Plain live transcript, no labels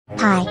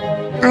Hi.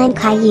 I'm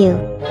Caillou.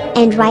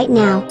 And right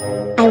now,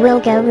 I will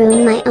go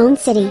ruin my own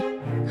city.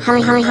 Hi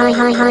hi hi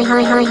hi hi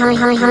hi hi hi hi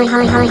hi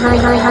hi hi hi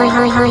hi hi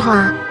hi hi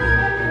hi.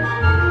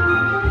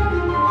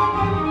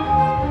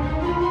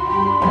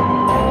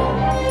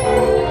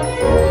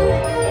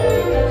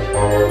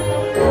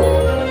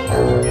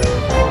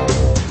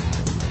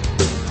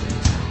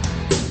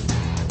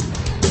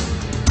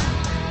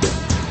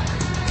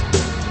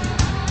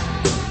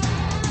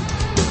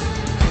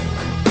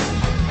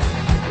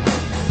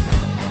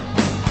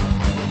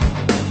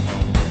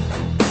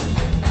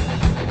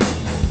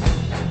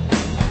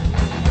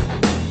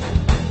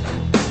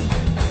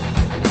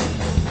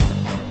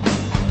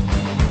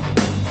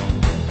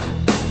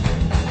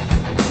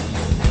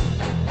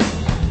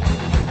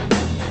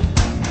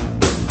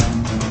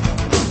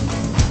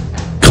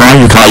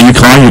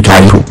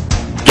 Caillou.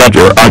 Get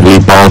your ugly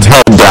bald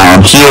head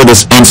down here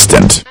this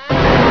instant.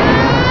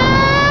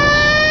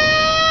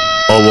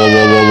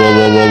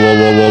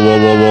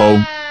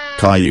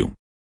 Caillou.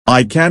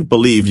 I can't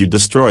believe you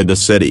destroyed the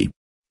city.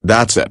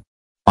 That's it.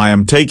 I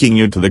am taking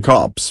you to the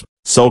cops.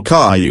 So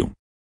Caillou,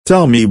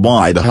 tell me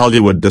why the hell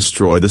you would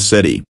destroy the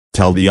city.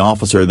 Tell the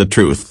officer the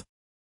truth.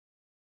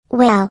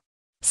 Well,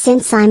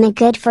 since I'm a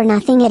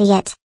good-for-nothing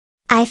idiot,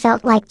 I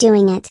felt like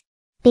doing it.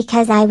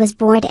 Because I was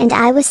bored and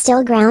I was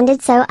still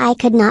grounded, so I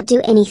could not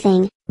do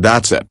anything.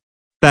 That's it.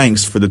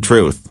 Thanks for the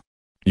truth.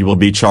 You will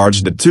be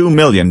charged a $2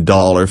 million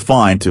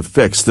fine to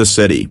fix the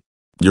city.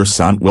 Your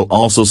son will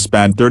also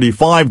spend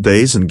 35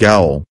 days in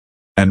gaol.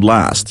 And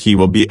last he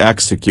will be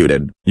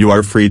executed. You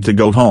are free to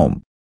go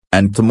home.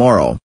 And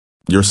tomorrow,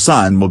 your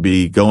son will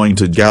be going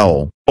to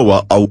gaol.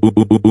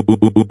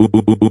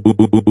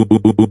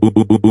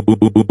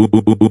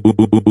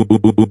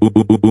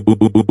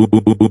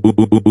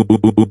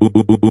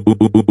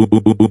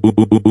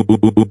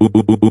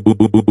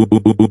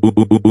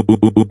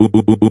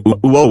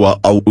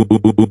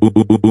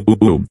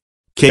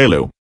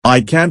 Caillou,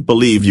 I can't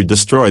believe you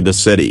destroyed the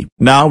city.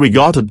 Now we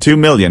got a $2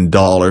 million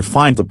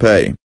fine to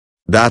pay.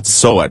 That's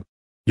so it.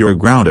 You're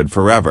grounded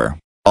forever.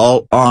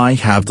 All I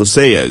have to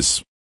say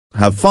is,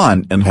 have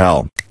fun in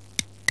hell.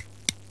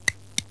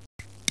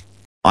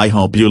 I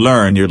hope you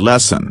learn your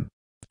lesson.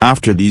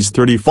 After these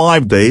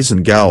 35 days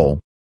in gaol,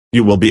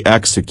 you will be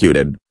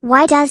executed.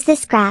 Why does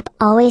this crap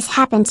always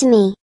happen to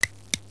me?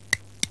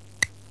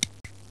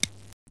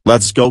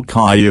 Let's go,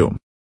 Caillou.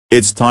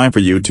 It's time for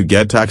you to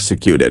get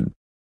executed.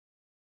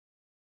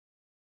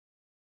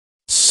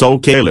 So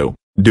Caillou,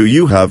 do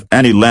you have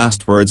any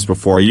last words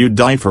before you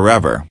die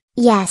forever?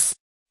 Yes.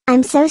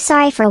 I'm so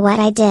sorry for what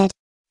I did.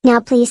 Now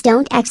please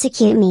don't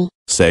execute me.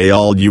 Say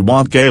all you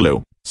want,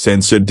 Caillou.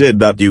 Since you did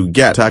that, you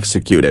get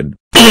executed.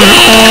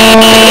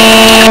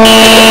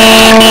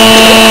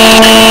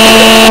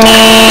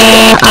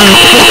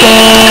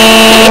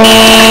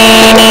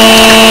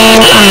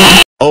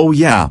 Oh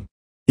yeah.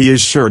 He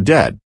is sure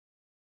dead.